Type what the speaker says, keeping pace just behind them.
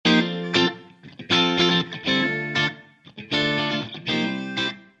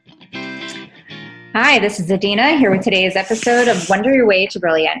Hi, this is Adina here with today's episode of Wonder Your Way to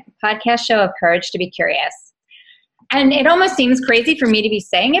Brilliant, a podcast show of courage to be curious. And it almost seems crazy for me to be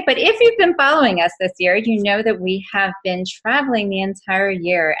saying it, but if you've been following us this year, you know that we have been traveling the entire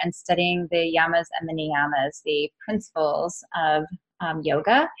year and studying the yamas and the niyamas, the principles of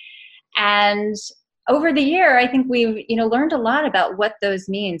yoga. And over the year, I think we've learned a lot about what those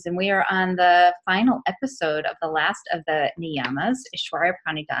means. And we are on the final episode of the last of the niyamas, Ishwara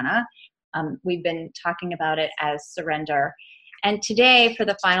Pranidhana. We've been talking about it as surrender. And today, for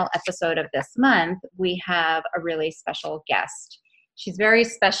the final episode of this month, we have a really special guest. She's very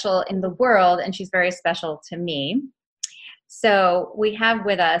special in the world, and she's very special to me. So we have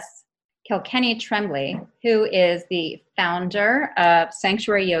with us Kilkenny Tremblay, who is the founder of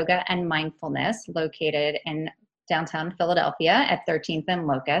Sanctuary Yoga and Mindfulness, located in downtown Philadelphia at 13th and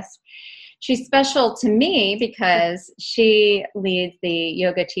Locust. She's special to me because she leads the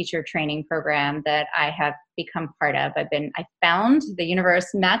yoga teacher training program that I have become part of. I found the universe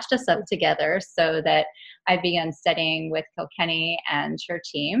matched us up together so that I began studying with Kilkenny and her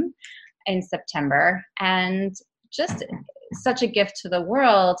team in September. And just such a gift to the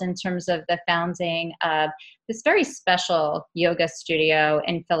world in terms of the founding of this very special yoga studio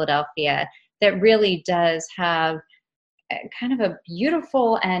in Philadelphia that really does have kind of a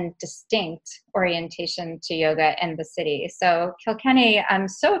beautiful and distinct orientation to yoga in the city. So Kilkenny, I'm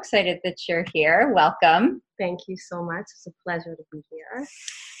so excited that you're here. Welcome. Thank you so much. It's a pleasure to be here.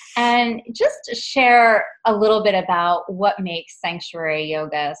 And just to share a little bit about what makes sanctuary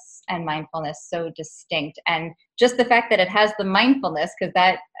yoga and mindfulness so distinct, and just the fact that it has the mindfulness, because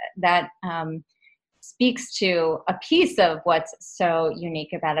that speaks to a piece of what's so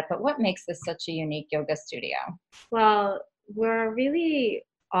unique about it. But what makes this such a unique yoga studio? Well, we're really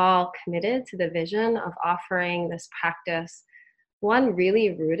all committed to the vision of offering this practice, one,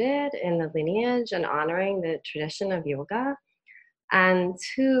 really rooted in the lineage and honoring the tradition of yoga, and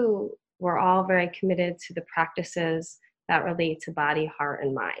two, we're all very committed to the practices that relate to body, heart,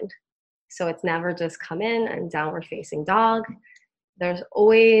 and mind. So it's never just come in and downward facing dog. There's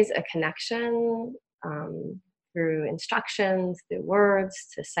always a connection through instructions, through words,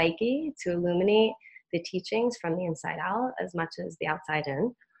 to psyche, to illuminate the teachings from the inside out as much as the outside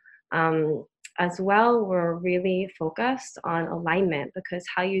in. As well, we're really focused on alignment, because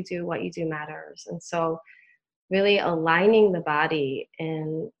how you do what you do matters. And so really aligning the body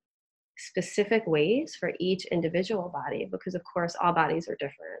in specific ways for each individual body, because of course all bodies are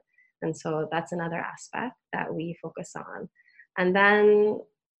different. And so that's another aspect that we focus on. And then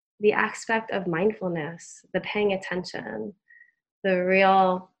the aspect of mindfulness, the paying attention, the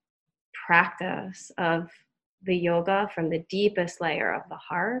real practice of the yoga from the deepest layer of the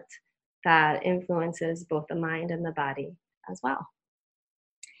heart that influences both the mind and the body as well.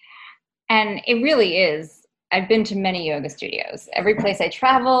 And it really is. I've been to many yoga studios. Every place I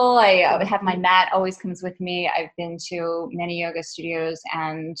travel, I have my mat always comes with me. I've been to many yoga studios,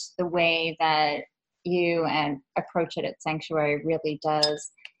 and the way that you approach it at Sanctuary really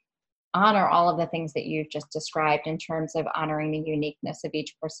does honor all of the things that you've just described in terms of honoring the uniqueness of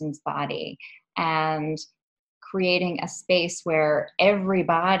each person's body and creating a space where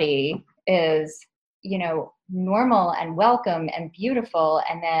everybody is, normal and welcome and beautiful,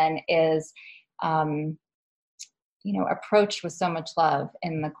 and then is, approached with so much love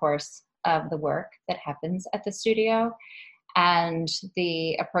in the course of the work that happens at the studio. And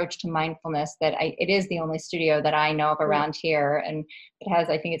the approach to mindfulness that it is the only studio that I know of around here. And it has,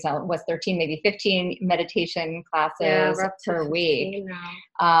 I think it's 13, maybe 15 meditation classes per week.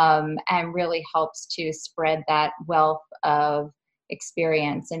 And really helps to spread that wealth of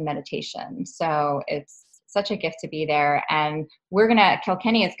experience in meditation. So it's such a gift to be there. And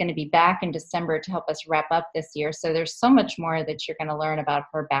Kilkenny is going to be back in December to help us wrap up this year. So there's so much more that you're going to learn about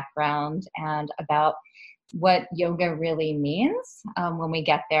her background and about what yoga really means when we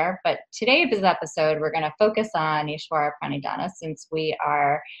get there. But today's episode, we're going to focus on Ishwara Pranidhana, since we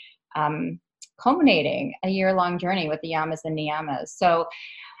are culminating a year-long journey with the yamas and niyamas. So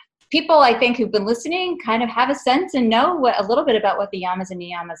people, I think, who've been listening kind of have a sense and know a little bit about what the yamas and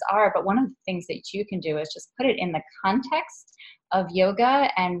niyamas are. But one of the things that you can do is just put it in the context of yoga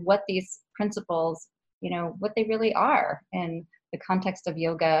and what these principles, what they really are in the context of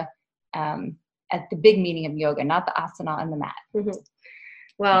yoga, at the big meaning of yoga, not the asana and the mat. Mm-hmm.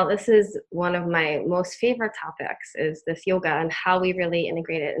 Well, this is one of my most favorite topics, is this yoga and how we really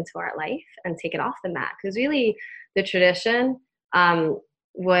integrate it into our life and take it off the mat. Because really the tradition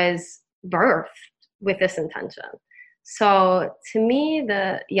was birthed with this intention. So to me,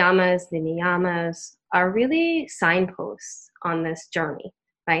 the yamas, the niyamas are really signposts on this journey,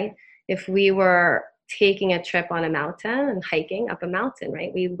 right? if we were taking a trip on a mountain and hiking up a mountain,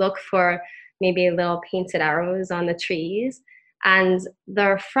 right? We look for maybe little painted arrows on the trees, and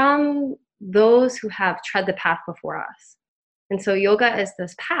they're from those who have tread the path before us. And so yoga is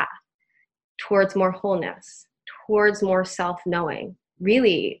this path towards more wholeness, towards more self-knowing.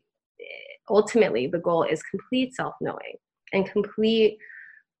 Really, ultimately, the goal is complete self-knowing and complete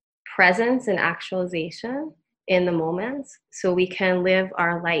presence and actualization in the moments, so we can live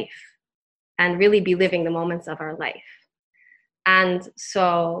our life and really be living the moments of our life. And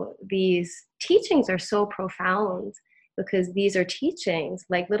so these teachings are so profound because these are teachings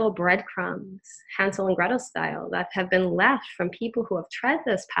like little breadcrumbs, Hansel and Gretel style, that have been left from people who have tread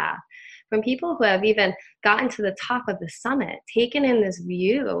this path, from people who have even gotten to the top of the summit, taken in this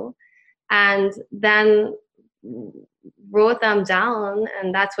view, and then wrote them down.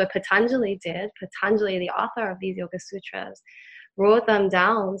 And that's what Patanjali did. Patanjali, the author of these Yoga Sutras, wrote them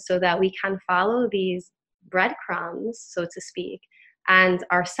down so that we can follow these breadcrumbs, so to speak, and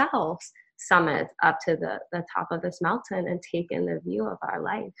ourselves summit up to the top of this mountain and take in the view of our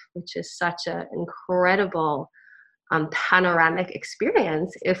life, which is such an incredible panoramic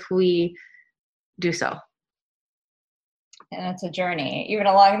experience if we do so. And it's a journey, even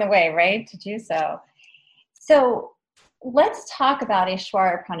along the way, right, to do so. So let's talk about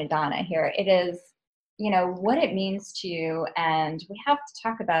Ishvara Pranidhana here. It is, what it means to you, and we have to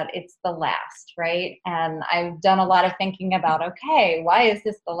talk about it's the last, right? And I've done a lot of thinking about, okay, why is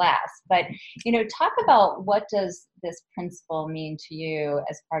this the last? But, talk about what does this principle mean to you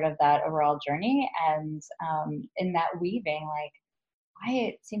as part of that overall journey, and in that weaving, like, why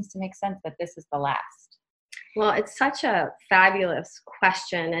it seems to make sense that this is the last. Well, it's such a fabulous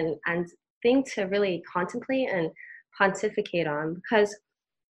question and thing to really contemplate and pontificate on, because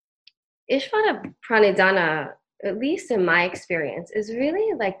Ishvara Pranidhana, at least in my experience, is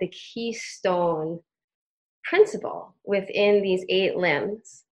really like the keystone principle within these 8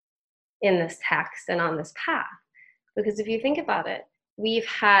 limbs in this text and on this path. Because if you think about it, we've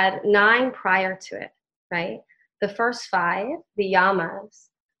had 9 prior to it, right? The first 5, the yamas,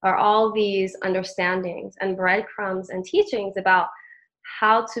 are all these understandings and breadcrumbs and teachings about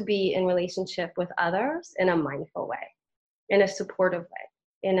how to be in relationship with others in a mindful way, in a supportive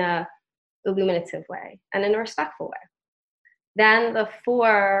way, in a illuminative way, and in a respectful way. Then the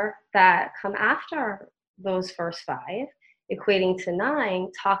 4 that come after those first 5, equating to 9,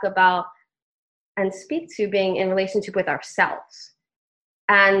 talk about and speak to being in relationship with ourselves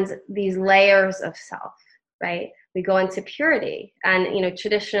and these layers of self, right? We go into purity, and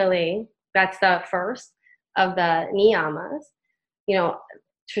traditionally that's the first of the niyamas.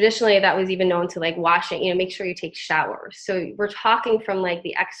 Traditionally that was even known to like washing, make sure you take showers. So we're talking from like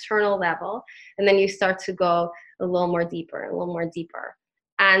the external level, and then you start to go a little more deeper,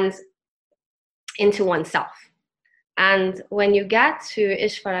 and into oneself. And when you get to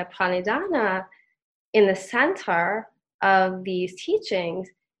Ishvara Pranidhana, in the center of these teachings,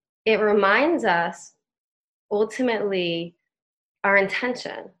 it reminds us ultimately our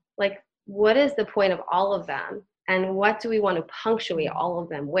intention. Like, what is the point of all of them? And what do we want to punctuate all of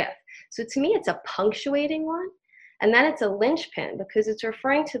them with? So to me, it's a punctuating one. And then it's a linchpin because it's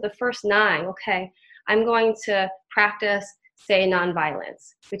referring to the first 9. Okay, I'm going to practice, say,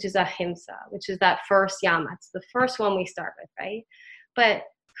 nonviolence, which is ahimsa, which is that first yama. It's the first one we start with, right? But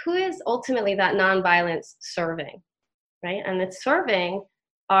who is ultimately that nonviolence serving, right? And it's serving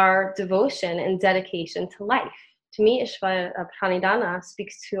our devotion and dedication to life. To me, Ishvara Pranidhana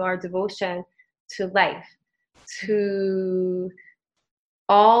speaks to our devotion to life, to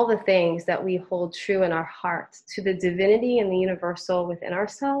all the things that we hold true in our hearts, to the divinity and the universal within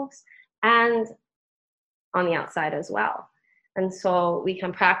ourselves and on the outside as well. And so we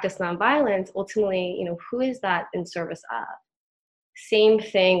can practice nonviolence. Ultimately, who is that in service of? Same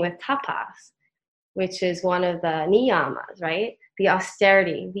thing with tapas, which is one of the niyamas, right? The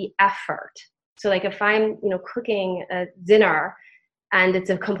austerity, the effort. So like if I'm, cooking a dinner and it's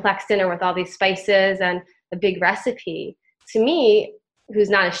a complex dinner with all these spices and a big recipe, to me, who's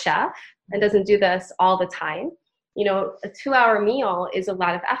not a chef and doesn't do this all the time, a 2-hour meal is a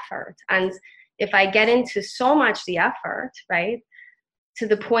lot of effort. And if I get into so much the effort, right, to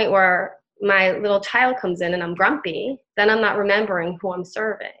the point where my little child comes in and I'm grumpy, then I'm not remembering who I'm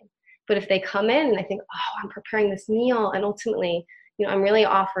serving. But if they come in and I think, oh, I'm preparing this meal, and ultimately, I'm really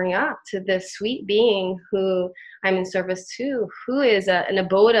offering up to this sweet being who I'm in service to, who is an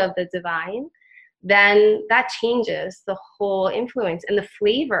abode of the divine, then that changes the whole influence and the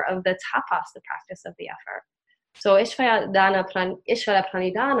flavor of the tapas, the practice of the effort. So Ishvara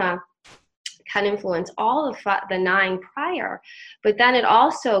Pranidhana can influence all of the 9 prior, but then it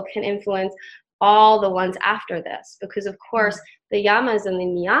also can influence all the ones after this, because of course the yamas and the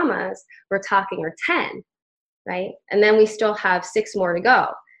niyamas we're talking are 10, right? And then we still have 6 more to go.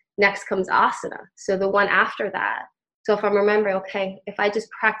 Next comes asana, so the one after that. So if I'm remembering, okay, if I just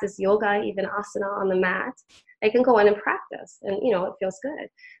practice yoga, even asana on the mat, I can go in and practice, and it feels good.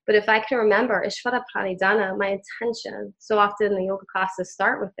 But if I can remember Ishvara Pranidhana, my intention, so often the yoga classes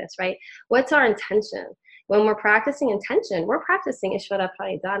start with this, right? What's our intention? When we're practicing intention, we're practicing Ishvara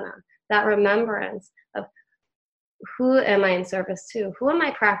Pranidhana, that remembrance of who am I in service to? Who am I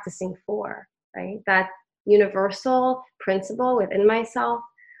practicing for, right? That universal principle within myself,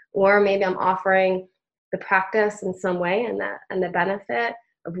 or maybe I'm offering the practice in some way, and the benefit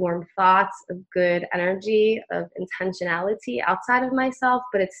of warm thoughts, of good energy, of intentionality outside of myself,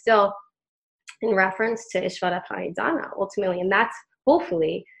 but it's still in reference to Ishvara Pranidhana ultimately, and that's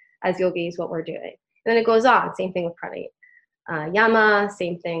hopefully as yogis what we're doing. And then it goes on, same thing with pranayama,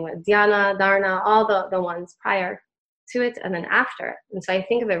 same thing with dhyana, dharana, all the ones prior to it and then after it. And so I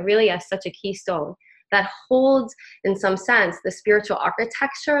think of it really as such a keystone that holds, in some sense, the spiritual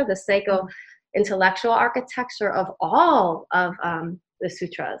architecture, the psycho-intellectual architecture of all of the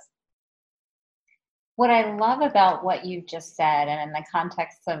sutras. What I love about what you just said, and in the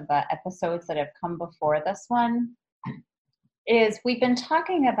context of the episodes that have come before this one, is we've been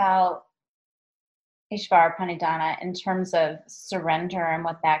talking about Ishvara Pranidhana in terms of surrender and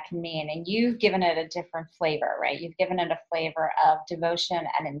what that can mean. And you've given it a different flavor, right? You've given it a flavor of devotion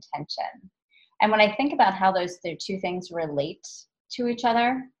and intention. And when I think about how those two things relate to each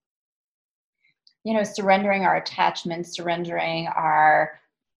other, surrendering our attachments, surrendering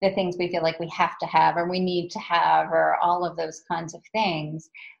the things we feel like we have to have or we need to have, or all of those kinds of things,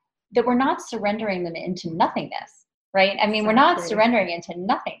 that we're not surrendering them into nothingness, right? I mean, Exactly. We're not surrendering into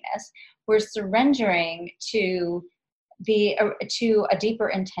nothingness. We're surrendering to a deeper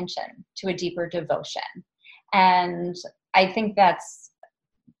intention, to a deeper devotion. And I think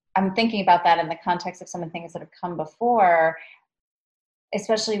I'm thinking about that in the context of some of the things that have come before,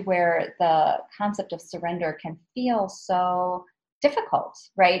 especially where the concept of surrender can feel so difficult,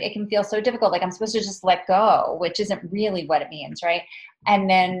 right? It can feel so difficult, like I'm supposed to just let go, which isn't really what it means, right? And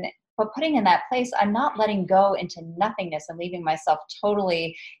then, but putting in that place, I'm not letting go into nothingness and leaving myself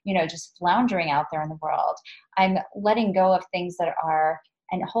totally, just floundering out there in the world. I'm letting go of things that are,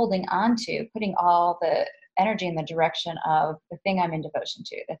 and holding on to, putting all the energy in the direction of the thing I'm in devotion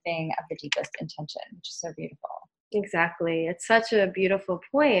to, the thing of the deepest intention, which is so beautiful. Exactly. It's such a beautiful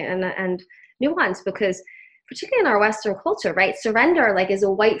point and nuance, because particularly in our Western culture, right? Surrender is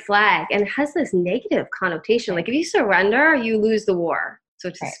a white flag and it has this negative connotation. Like if you surrender, you lose the war, so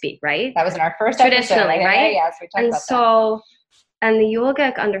to speak, right? That was in our first traditionally, episode, right? Yes, we talked about that. And the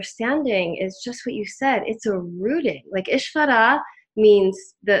yogic understanding is just what you said. It's a rooting. Like Ishvara means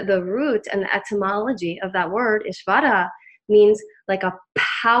the root and the etymology of that word, Ishvara, means like a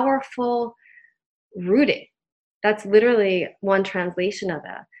powerful rooting. That's literally one translation of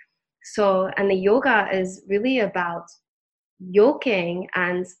it. So, and the yoga is really about yoking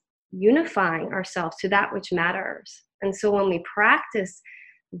and unifying ourselves to that which matters. And so when we practice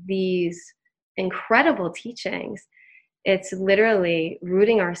these incredible teachings, it's literally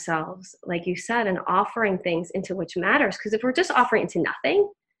rooting ourselves, like you said, and offering things into which matters. Because if we're just offering into nothing,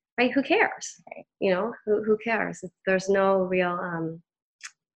 right, who cares? Right? Who cares? There's no real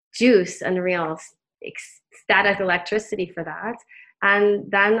juice and real static electricity for that. And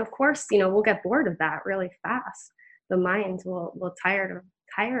then, of course, we'll get bored of that really fast. The mind will tire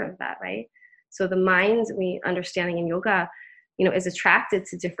of that, right? So the mind, understanding in yoga, is attracted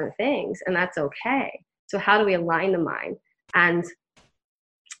to different things, and that's okay. So how do we align the mind and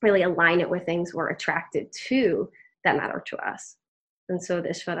really align it with things we're attracted to that matter to us? And so the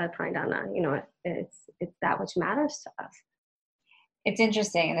Ishvara Pranidhana, it's that which matters to us. It's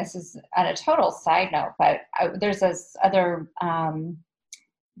interesting. This is on a total side note, but there's this other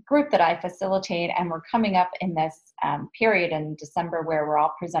group that I facilitate, and we're coming up in this period in December where we're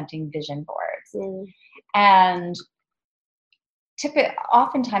all presenting vision boards. And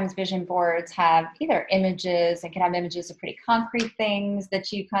oftentimes vision boards have either images, and can have images of pretty concrete things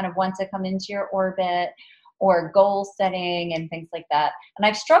that you kind of want to come into your orbit, or goal setting and things like that. And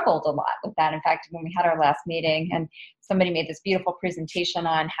I've struggled a lot with that. In fact, when we had our last meeting and somebody made this beautiful presentation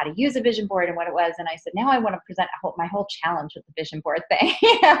on how to use a vision board and what it was, and I said, now I want to present my whole challenge with the vision board thing.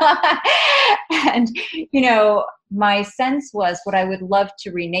 And, my sense was what I would love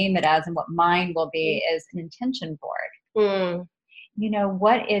to rename it as, and what mine will be, is an intention board.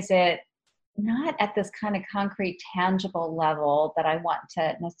 What is it, not at this kind of concrete, tangible level that I want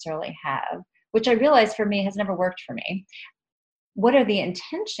to necessarily have? which I realize for me has never worked for me. What are the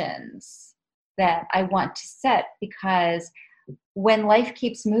intentions that I want to set? Because when life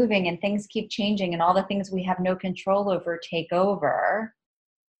keeps moving and things keep changing and all the things we have no control over take over,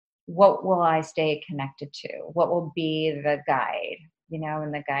 what will I stay connected to? What will be the guide,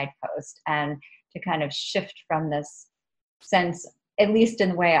 and the guidepost? And to kind of shift from this sense, at least in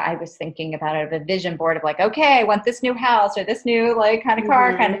the way I was thinking about it, of a vision board of like, okay, I want this new house or this new like kind of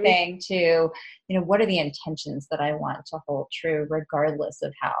car kind of thing, to, what are the intentions that I want to hold true regardless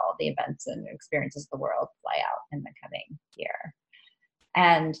of how the events and experiences of the world play out in the coming year.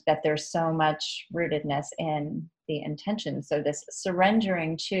 And that there's so much rootedness in the intention. So this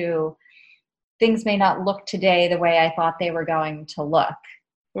surrendering to things may not look today the way I thought they were going to look,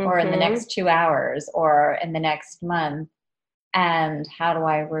 or in the next 2 hours, or in the next month. And how do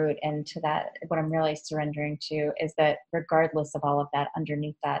I root into that? What I'm really surrendering to is that regardless of all of that,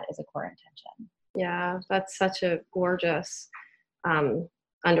 underneath that is a core intention. Yeah, that's such a gorgeous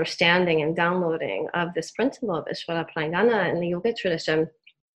understanding and downloading of this principle of Ishvara Pranidhana in the yogic tradition.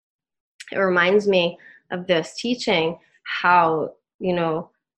 It reminds me of this teaching, how,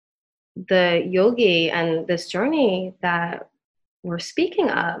 the yogi and this journey that we're speaking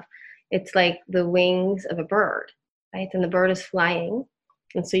of, it's like the wings of a bird, right? And the bird is flying.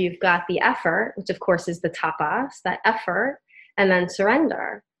 And so you've got the effort, which of course is the tapas, that effort, and then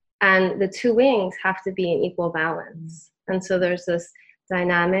surrender. And the two wings have to be in equal balance. And so there's this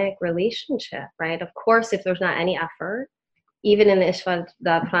dynamic relationship, right? Of course, if there's not any effort, even in the Ishvara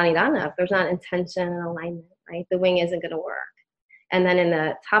Pranidhana, if there's not intention and alignment, right, the wing isn't going to work. And then in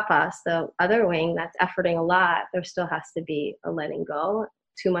the tapas, the other wing that's efforting a lot, there still has to be a letting go.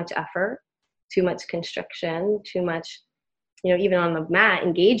 Too much effort, too much constriction, too much, even on the mat,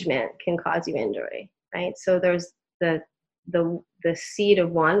 engagement can cause you injury, right? So there's the seed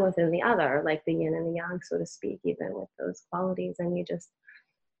of one within the other, like the yin and the yang, so to speak, even with those qualities. And you just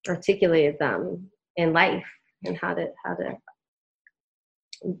articulated them in life and how to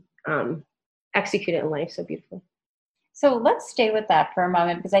execute it in life so beautifully. So let's stay with that for a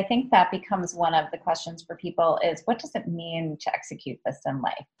moment, because I think that becomes one of the questions for people is, what does it mean to execute this in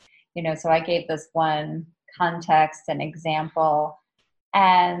life? So I gave this one context and example,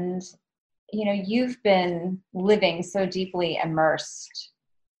 and, you've been living so deeply immersed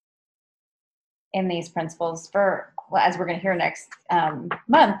in these principles for, as we're going to hear next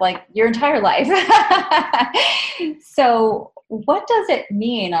month, like your entire life. So what does it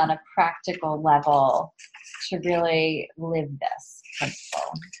mean on a practical level to really live this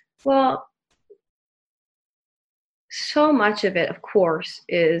principle? Well, so much of it, of course,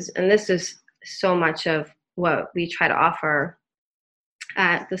 is, and this is so much of what we try to offer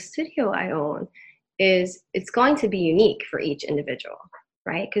at the studio I own, is it's going to be unique for each individual,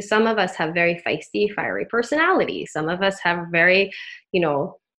 right? Because some of us have very feisty, fiery personalities. Some of us have very,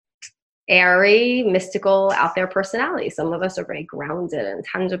 airy, mystical, out there personalities. Some of us are very grounded and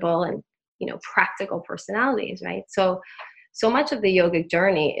tangible and, practical personalities, right? So much of the yogic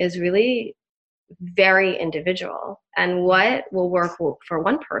journey is really very individual. And what will work for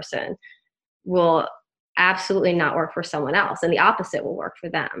one person will absolutely not work for someone else. And the opposite will work for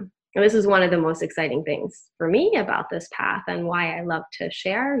them. And this is one of the most exciting things for me about this path and why I love to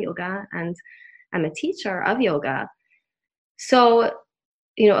share yoga, and I'm a teacher of yoga. So,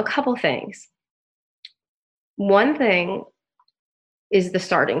 a couple things. One thing is the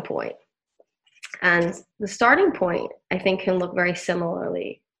starting point. And the starting point, I think, can look very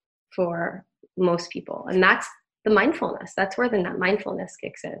similarly for most people. And that's the mindfulness. That's where the mindfulness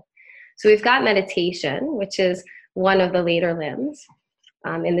kicks in. So we've got meditation, which is one of the later limbs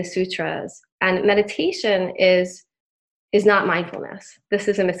in the sutras. And meditation is not mindfulness. This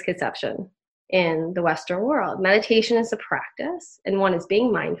is a misconception in the Western world. Meditation is a practice, and one is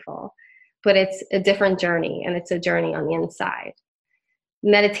being mindful, but it's a different journey, and it's a journey on the inside.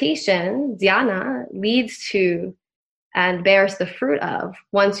 Meditation, dhyana, leads to and bears the fruit of,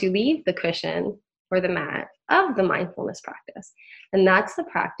 once you leave the cushion or the mat, of the mindfulness practice. And that's the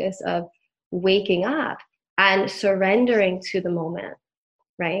practice of waking up and surrendering to the moment,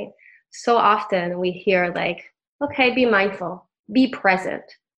 right? So often we hear like, okay, be mindful, be present,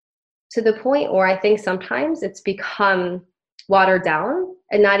 to the point where I think sometimes it's become watered down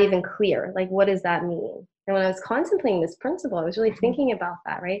and not even clear. Like, what does that mean? And when I was contemplating this principle, I was really thinking about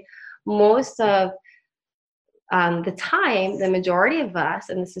that, right? Most of the time, the majority of us,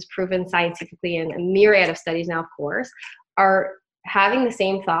 and this is proven scientifically in a myriad of studies now, of course, are having the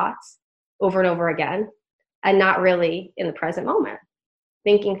same thoughts over and over again and not really in the present moment.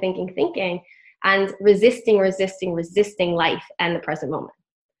 Thinking, and resisting life and the present moment.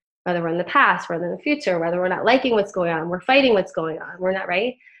 whether we're in the past, whether in the future, whether we're not liking what's going on, we're fighting what's going on, we're not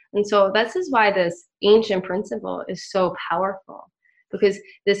right. And so this is why this ancient principle is so powerful, because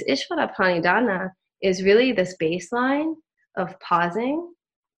this Ishvara Pranidhana is really this baseline of pausing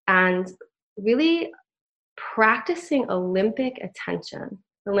and really practicing Olympic attention,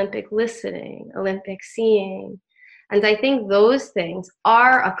 Olympic listening, Olympic seeing. And I think those things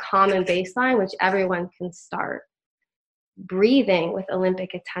are a common baseline which everyone can start. Breathing with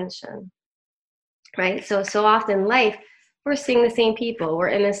Olympic attention, right? So often in life, we're seeing the same people, we're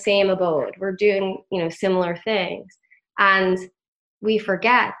in the same abode, we're doing, similar things. And we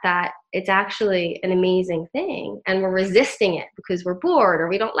forget that it's actually an amazing thing, and we're resisting it because we're bored or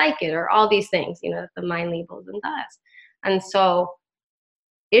we don't like it or all these things, that the mind labels and does. And so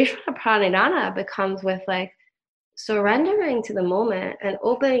Ishvara Pranidhana becomes with like surrendering to the moment and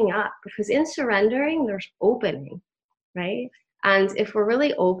opening up, because in surrendering, there's opening, right? And if we're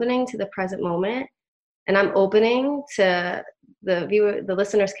really opening to the present moment, and I'm opening to the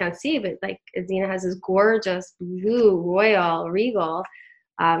listeners can't see, but like Adina has this gorgeous blue, royal, regal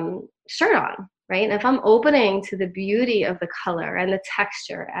shirt on, right? And if I'm opening to the beauty of the color and the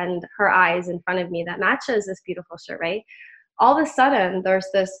texture and her eyes in front of me that matches this beautiful shirt, right? All of a sudden, there's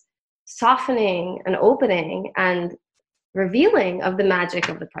this softening and opening and revealing of the magic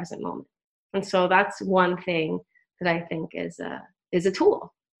of the present moment. And so that's one thing that I think is a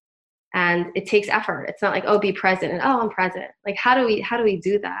tool. And it takes effort. It's not like, oh, be present and I'm present. Like, how do we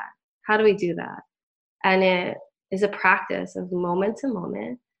do that? How do we do that? And it is a practice of moment to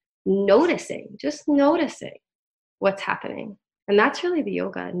moment, just noticing what's happening. And that's really the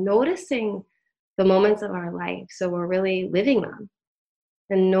yoga, noticing the moments of our life so we're really living them.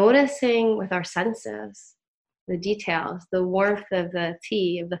 And noticing with our senses the details, the warmth of the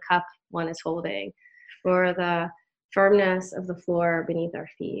tea, of the cup one is holding, or the firmness of the floor beneath our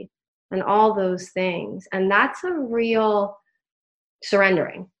feet, and all those things. And that's a real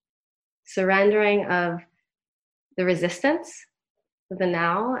surrendering of the resistance of the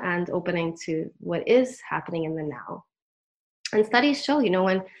now and opening to what is happening in the now. And studies show,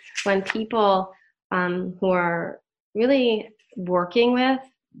 when people who are really working with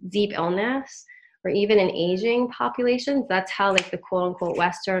deep illness, or even in aging populations, that's how like the quote unquote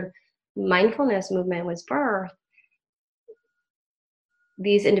Western mindfulness movement was birthed.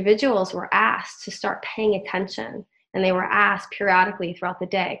 These individuals were asked to start paying attention, and they were asked periodically throughout the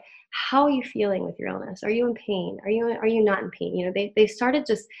day, how are you feeling with your illness? Are you in pain? Are you not in pain? They started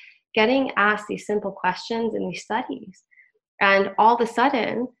just getting asked these simple questions in these studies. And all of a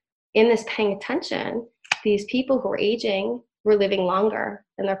sudden, in this paying attention, these people who were aging were living longer,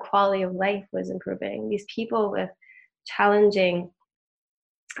 and their quality of life was improving. These people with challenging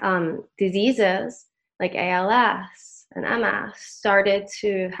diseases like ALS and MS started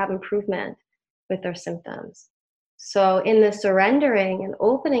to have improvement with their symptoms. So in the surrendering and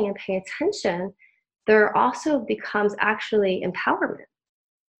opening and paying attention, there also becomes actually empowerment,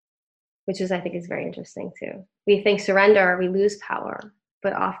 which I think is very interesting too. We think surrender, we lose power,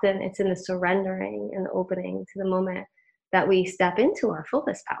 but often it's in the surrendering and the opening to the moment that we step into our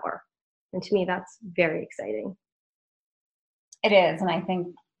fullest power. And to me, that's very exciting. It is. And I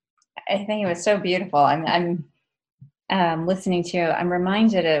think it was so beautiful. I'm listening to you. I'm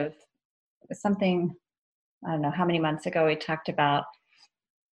reminded of something, I don't know how many months ago we talked about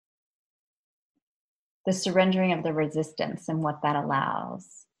the surrendering of the resistance and what that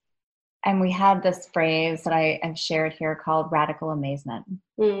allows. And we had this phrase that I've shared here called radical amazement,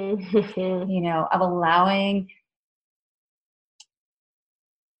 of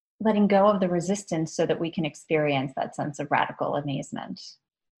letting go of the resistance so that we can experience that sense of radical amazement.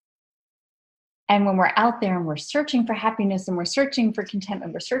 And when we're out there and we're searching for happiness and we're searching for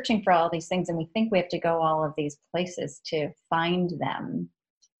contentment, we're searching for all these things, and we think we have to go all of these places to find them.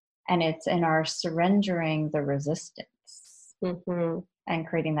 And it's in our surrendering the resistance and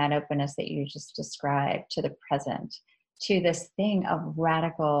creating that openness that you just described to the present, to this thing of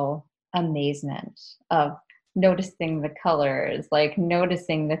radical amazement, of noticing the colors, like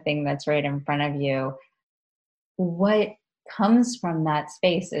noticing the thing that's right in front of you. What comes from that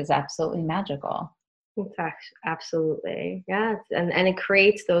space is absolutely magical. In fact, absolutely. Yeah. And it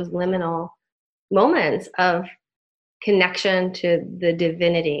creates those liminal moments of connection to the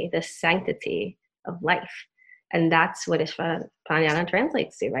divinity, the sanctity of life. And that's what Ishvara Pranidhana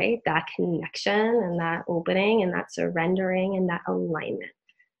translates to, right? That connection and that opening and that surrendering and that alignment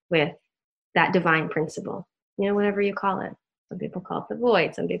with that divine principle, whatever you call it. Some people call it the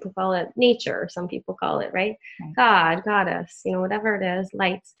void. Some people call it nature. Some people call it, right? God, goddess, whatever it is,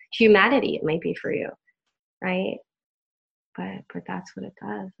 lights, humanity, it might be for you, right? but that's what it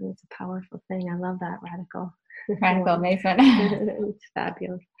does, and it's a powerful thing. I love that radical. Radical amazement. It's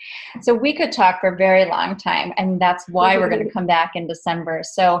fabulous. So we could talk for a very long time, and that's why we're going to come back in December.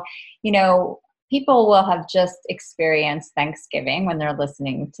 So, people will have just experienced Thanksgiving when they're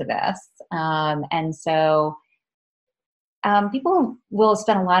listening to this. And so people will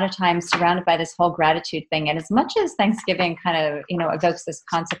spend a lot of time surrounded by this whole gratitude thing. And as much as Thanksgiving kind of, evokes this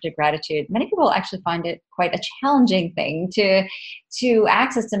concept of gratitude, many people actually find it quite a challenging thing to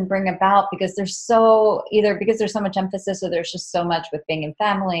access and bring about, because there's so much emphasis, or there's just so much with being in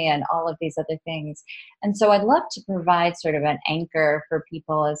family and all of these other things. And so I'd love to provide sort of an anchor for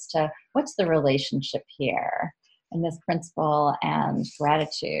people as to what's the relationship here in this principle and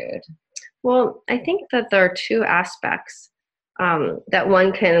gratitude. Well, I think that there are two aspects that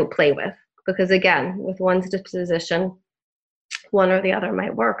one can play with, because again, with one's disposition, one or the other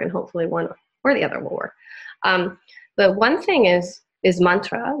might work, and hopefully one or the other will work. But one thing is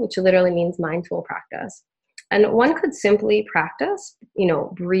mantra, which literally means mindful practice. And one could simply practice,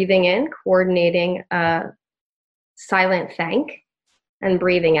 breathing in, coordinating a silent thank, and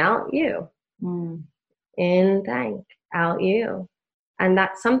breathing out you. In thank, out you. And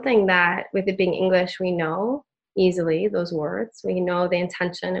that's something that, with it being English, we know easily those words. We know the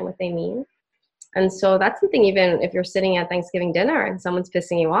intention and what they mean. And so that's something, even if you're sitting at Thanksgiving dinner and someone's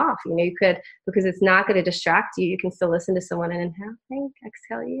pissing you off, you could, because it's not going to distract you, you can still listen to someone and inhale, thank,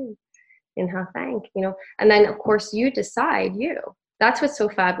 exhale you, inhale, thank, and then of course you decide you. That's what's so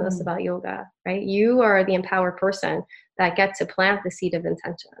fabulous about yoga, right? You are the empowered person that gets to plant the seed of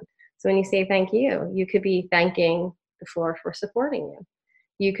intention. So when you say thank you, you could be thanking the floor for supporting you.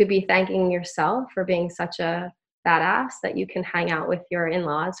 You could be thanking yourself for being such a badass that you can hang out with your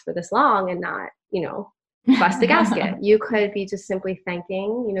in-laws for this long and not, bust a gasket. You could be just simply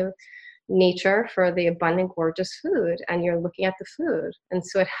thanking, nature for the abundant, gorgeous food, and you're looking at the food. And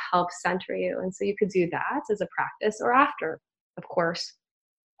so it helps center you. And so you could do that as a practice, or after, of course,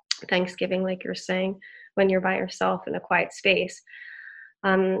 Thanksgiving, like you're saying, when you're by yourself in a quiet space.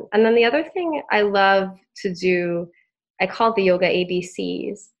 And then the other thing I love to do, I call it the yoga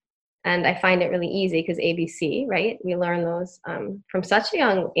ABCs. And I find it really easy because ABC, right? We learn those from such a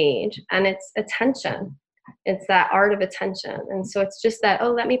young age. And it's attention. It's that art of attention. And so it's just that,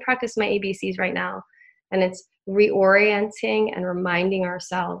 let me practice my ABCs right now. And it's reorienting and reminding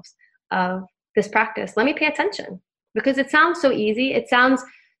ourselves of this practice. Let me pay attention, because it sounds so easy. It sounds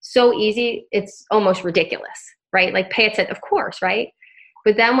so easy. It's almost ridiculous, right? Like, pay attention, of course, right?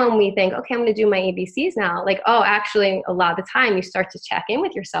 But then when we think, okay, I'm going to do my ABCs now, actually a lot of the time you start to check in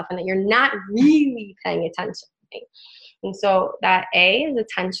with yourself and that you're not really paying attention. Right? And so that A is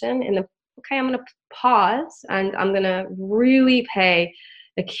attention, and okay, I'm going to pause and I'm going to really pay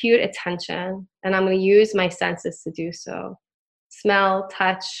acute attention, and I'm going to use my senses to do so. Smell,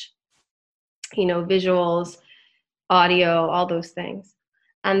 touch, visuals, audio, all those things.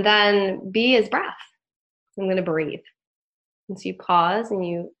 And then B is breath. I'm going to breathe. And so you pause and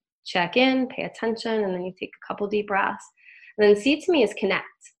you check in, pay attention, and then you take a couple deep breaths. And then C to me is connect.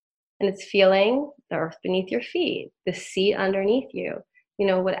 And it's feeling the earth beneath your feet, the seat underneath you,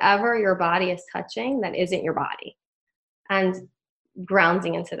 whatever your body is touching that isn't your body, and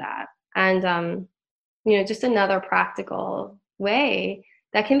grounding into that. And, just another practical way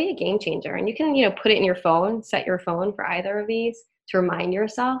that can be a game changer. And you can, put it in your phone, set your phone for either of these to remind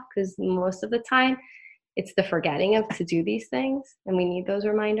yourself, because most of the time, it's the forgetting of to do these things, and we need those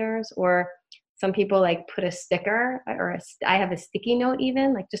reminders. Or some people put a sticker, or I have a sticky note,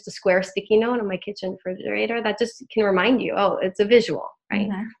 even just a square sticky note on my kitchen refrigerator that just can remind you, it's a visual, right?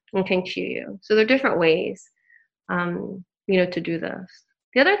 Mm-hmm. And can cue you. So there are different ways, to do this.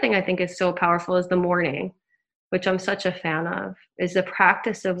 The other thing I think is so powerful is the morning, which I'm such a fan of, is the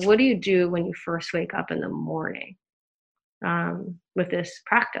practice of what do you do when you first wake up in the morning, with this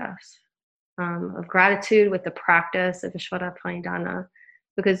practice. Of gratitude, with the practice of Ishvara Pranidhana.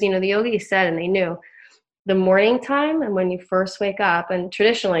 Because, the yogis said, and they knew, the morning time and when you first wake up, and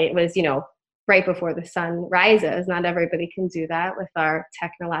traditionally it was, right before the sun rises. Not everybody can do that with our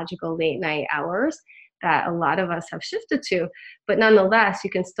technological late night hours that a lot of us have shifted to. But nonetheless,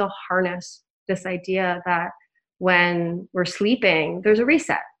 you can still harness this idea that when we're sleeping, there's a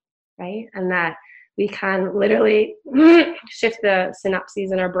reset, right? And that we can literally shift the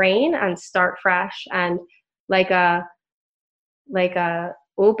synapses in our brain and start fresh, and like a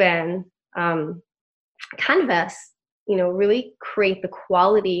open canvas, really create the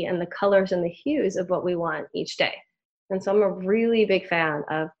quality and the colors and the hues of what we want each day. And so I'm a really big fan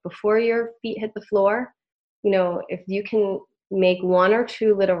of, before your feet hit the floor, if you can make one or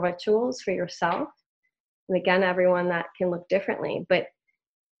two little rituals for yourself, And again, everyone that can look differently, but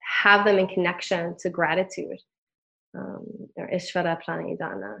have them in connection to gratitude. Or Ishvara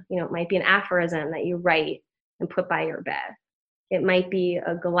Pranidhana. It might be an aphorism that you write and put by your bed. It might be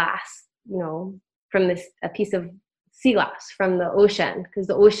a glass, from a piece of sea glass from the ocean, because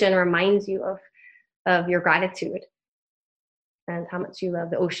the ocean reminds you of your gratitude and how much you love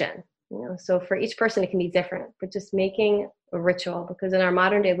the ocean. So for each person, it can be different, but just making a ritual, because in our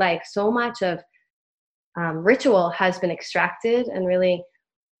modern day life, so much of ritual has been extracted and really,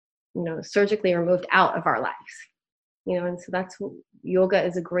 surgically removed out of our lives. And so that's yoga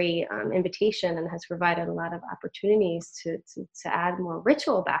is a great invitation, and has provided a lot of opportunities to add more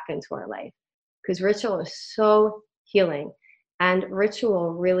ritual back into our life, because ritual is so healing, and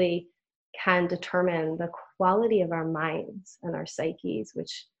ritual really can determine the quality of our minds and our psyches,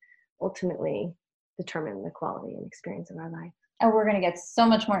 which ultimately determine the quality and experience of our life. And we're going to get so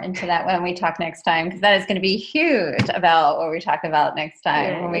much more into that when we talk next time, because that is going to be huge about what we talk about next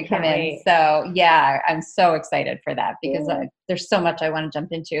time when we come in. Wait. So yeah, I'm so excited for that, because there's so much I want to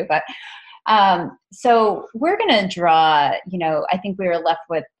jump into. But so we're going to draw, I think we were left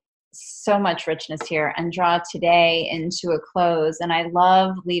with so much richness here, and draw today into a close. And I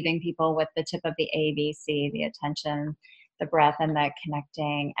love leaving people with the tip of the ABC, the attention, the breath, and the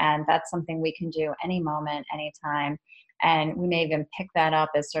connecting. And that's something we can do any moment, anytime. And we may even pick that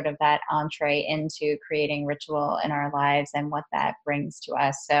up as sort of that entree into creating ritual in our lives and what that brings to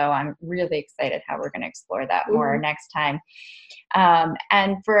us. So I'm really excited how we're going to explore that more next time.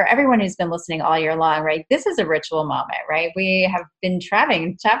 And for everyone who's been listening all year long, right, this is a ritual moment, right? We have been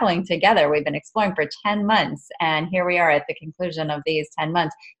traveling together. We've been exploring for 10 months. And here we are at the conclusion of these 10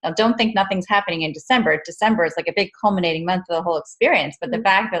 months. Now, don't think nothing's happening in December. December is like a big culminating month of the whole experience. But the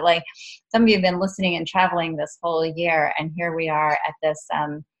fact that like some of you have been listening and traveling this whole year, and here we are at this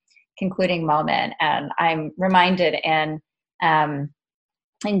concluding moment. And I'm reminded in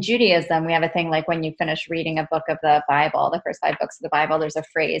Judaism, we have a thing like when you finish reading a book of the Bible, the first 5 books of the Bible, there's a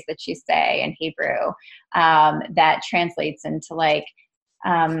phrase that you say in Hebrew that translates into like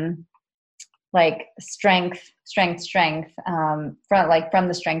strength, from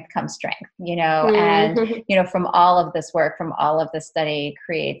the strength comes strength, and, from all of this work, from all of this study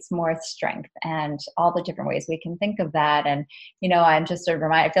creates more strength, and all the different ways we can think of that. And, I'm just sort of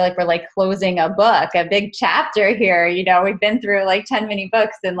reminded, I feel like we're like closing a book, a big chapter here, we've been through like 10 mini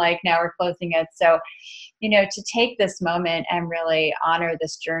books, and like now we're closing it. So, to take this moment and really honor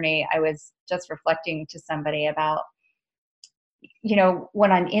this journey. I was just reflecting to somebody about,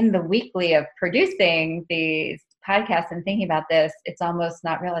 when I'm in the weekly of producing these podcasts and thinking about this, it's almost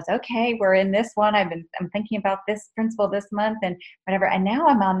not realized, okay, we're in this one. I'm thinking about this principle this month and whatever. And now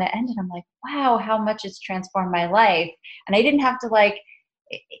I'm on the end and I'm like, wow, how much it's transformed my life. And I didn't have to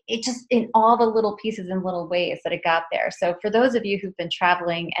it just in all the little pieces and little ways that it got there. So for those of you who've been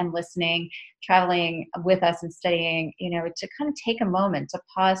traveling and listening, traveling with us and studying, to kind of take a moment to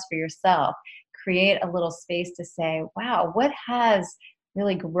pause for yourself, create a little space to say, wow, what has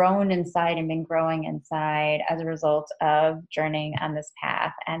really grown inside and been growing inside as a result of journeying on this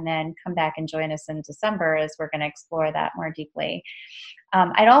path? And then come back and join us in December as we're going to explore that more deeply.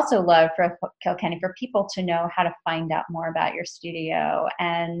 I'd also love for Kilkenny, for people to know how to find out more about your studio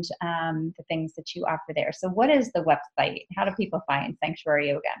and the things that you offer there. So what is the website? How do people find Sanctuary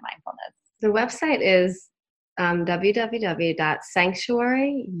Yoga and Mindfulness? The website is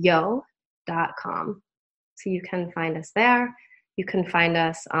www.sanctuaryyo.com. So you can find us there. You can find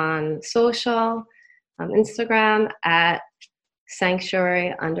us on social, Instagram at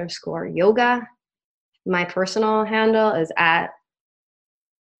sanctuary_yoga. My personal handle is at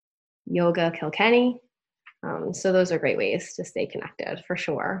Yoga Kilkenny. So those are great ways to stay connected for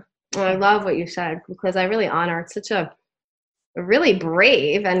sure. And I love what you said, because I really honor, it's such a really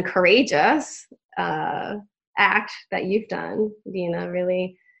brave and courageous act that you've done, Dina,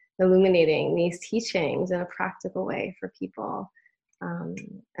 really illuminating these teachings in a practical way for people.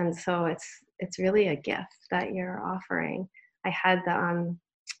 And so it's really a gift that you're offering. I had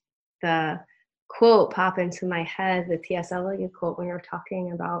the quote pop into my head, the T.S. Eliot quote, when you were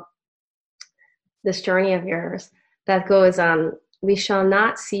talking about this journey of yours, that goes, we shall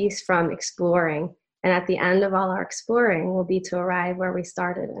not cease from exploring, and at the end of all our exploring will be to arrive where we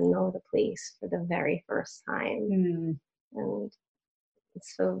started and know the place for the very first time. And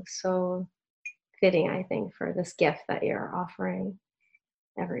it's so fitting, I think, for this gift that you're offering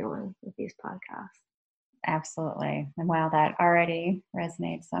everyone with these podcasts. Absolutely. And wow, that already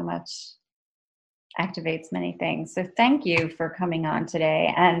resonates so much activates many things. So thank you for coming on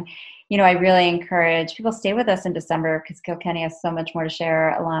today. And, I really encourage people stay with us in December because Kilkenny has so much more to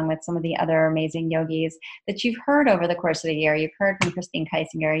share, along with some of the other amazing yogis that you've heard over the course of the year. You've heard from Christine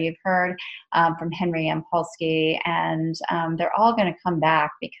Keisinger, you've heard from Henry M. Polsky, and they're all going to come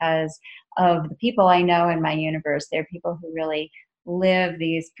back because of the people I know in my universe. They're people who really live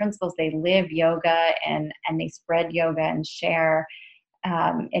these principles. They live yoga and they spread yoga and share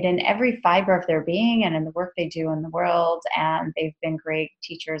it in every fiber of their being and in the work they do in the world. And they've been great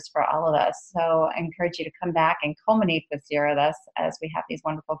teachers for all of us. So I encourage you to come back and culminate with Zerothus as we have these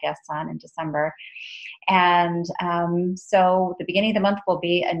wonderful guests on in December. And so the beginning of the month will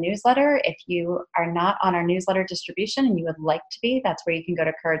be a newsletter. If you are not on our newsletter distribution and you would like to be, that's where you can go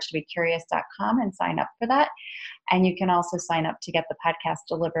to couragetobecurious.com and sign up for that. And you can also sign up to get the podcast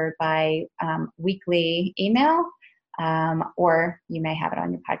delivered by weekly email. Or you may have it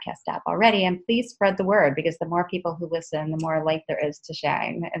on your podcast app already. And please spread the word, because the more people who listen, the more light there is to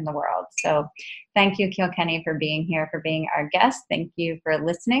shine in the world. So thank you, Kilkenny, for being here, for being our guest. Thank you for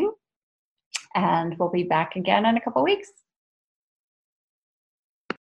listening. And we'll be back again in a couple weeks.